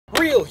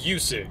Real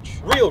usage,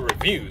 real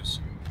reviews.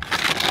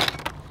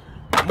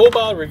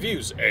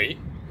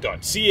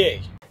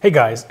 MobileReviewsA.ca. Hey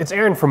guys, it's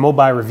Aaron from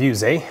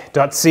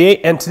MobileReviewsA.ca,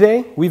 and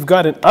today we've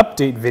got an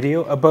update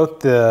video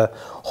about the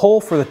hole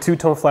for the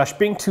two-tone flash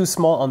being too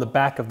small on the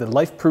back of the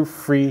Lifeproof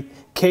Fre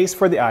Case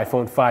for the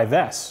iPhone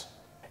 5S.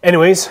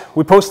 Anyways,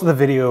 we posted the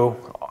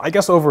video, I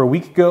guess, over a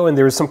week ago, and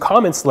there was some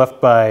comments left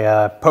by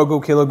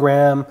Pogo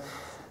Kilogram,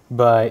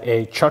 by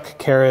a Chuck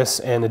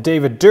Karras, and a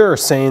David Durr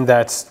saying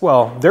that,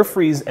 well, their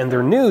Frees and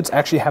their nudes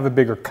actually have a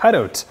bigger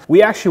cutout.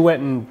 We actually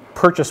went and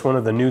purchased one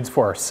of the nudes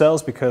for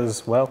ourselves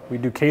because, well, we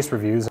do case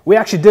reviews. We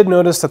actually did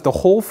notice that the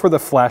hole for the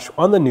flash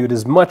on the nude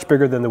is much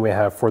bigger than the we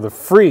have for the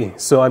Free.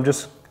 So I'm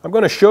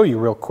going to show you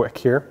real quick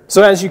here.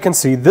 So as you can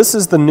see, this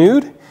is the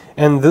nude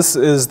and this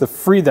is the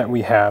Free that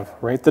we have,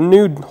 right? The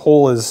nude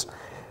hole is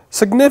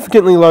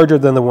significantly larger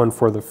than the one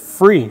for the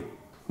Free.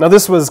 Now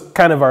this was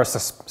kind of our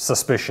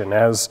suspicion,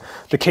 as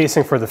the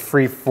casing for the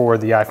Free for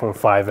the iPhone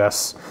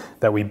 5S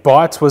that we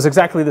bought was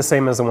exactly the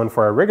same as the one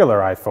for our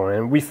regular iPhone,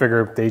 and we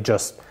figured they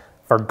just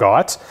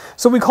forgot.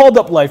 So we called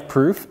up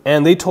Lifeproof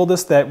and they told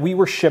us that we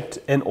were shipped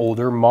an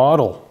older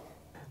model.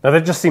 Now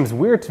that just seems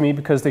weird to me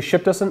because they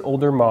shipped us an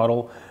older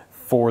model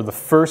for the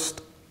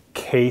first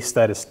case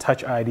that is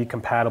Touch ID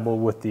compatible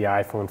with the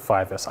iPhone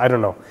 5S. I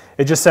don't know.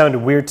 It just sounded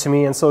weird to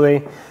me, and so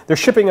they're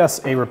shipping us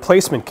a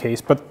replacement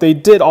case, but they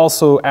did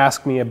also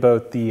ask me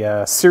about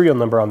the serial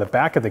number on the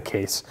back of the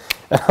case.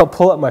 And I'll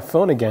pull up my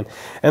phone again,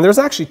 and there's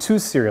actually two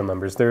serial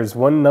numbers. There's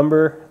one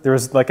number,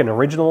 there's like an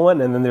original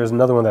one, and then there's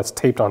another one that's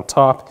taped on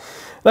top.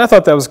 And I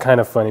thought that was kind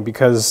of funny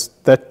because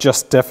that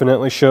just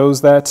definitely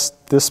shows that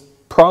this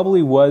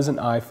probably was an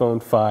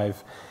iPhone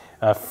 5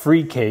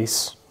 Fre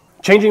case.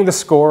 Changing the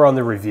score on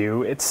the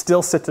review, it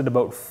still sits at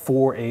about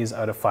 4 A's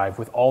out of 5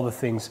 with all the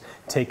things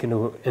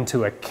taken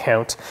into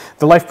account.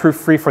 The Lifeproof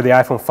Fre for the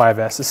iPhone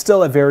 5S is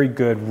still a very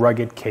good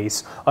rugged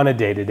case on a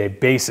day-to-day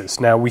basis.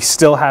 Now we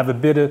still have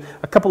a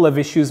couple of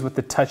issues with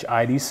the Touch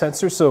ID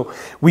sensor, so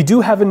we do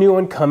have a new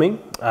one coming,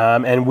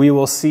 and we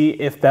will see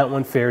if that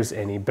one fares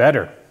any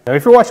better. Now,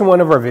 if you're watching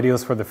one of our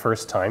videos for the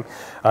first time,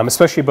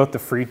 especially about the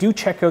Free, do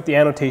check out the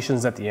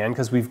annotations at the end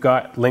because we've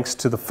got links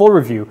to the full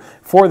review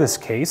for this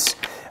case.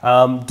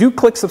 Do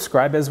click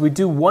subscribe as we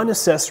do one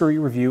accessory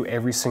review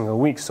every single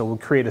week. So we'll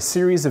create a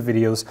series of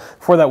videos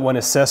for that one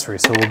accessory.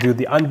 So we'll do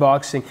the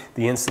unboxing,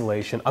 the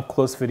installation,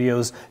 up-close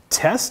videos,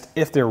 test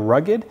if they're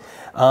rugged,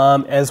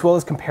 as well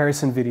as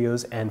comparison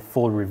videos and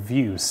full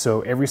reviews. So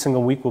every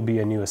single week will be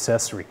a new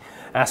accessory.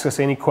 Ask us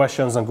any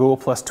questions on Google+,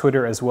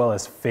 Twitter, as well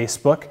as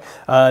Facebook.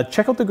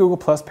 Check out the Google+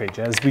 page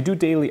as we do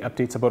daily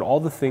updates about all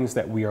the things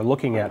that we are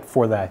looking at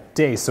for that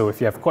day. So if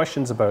you have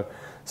questions about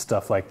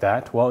stuff like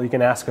that, well, you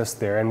can ask us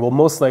there, and we'll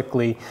most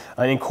likely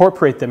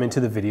incorporate them into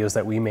the videos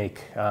that we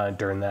make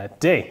during that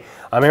day.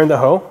 I'm Aaron the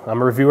Ho.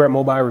 I'm a reviewer at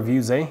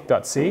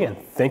MobileReviewsA.ca, and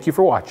thank you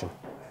for watching.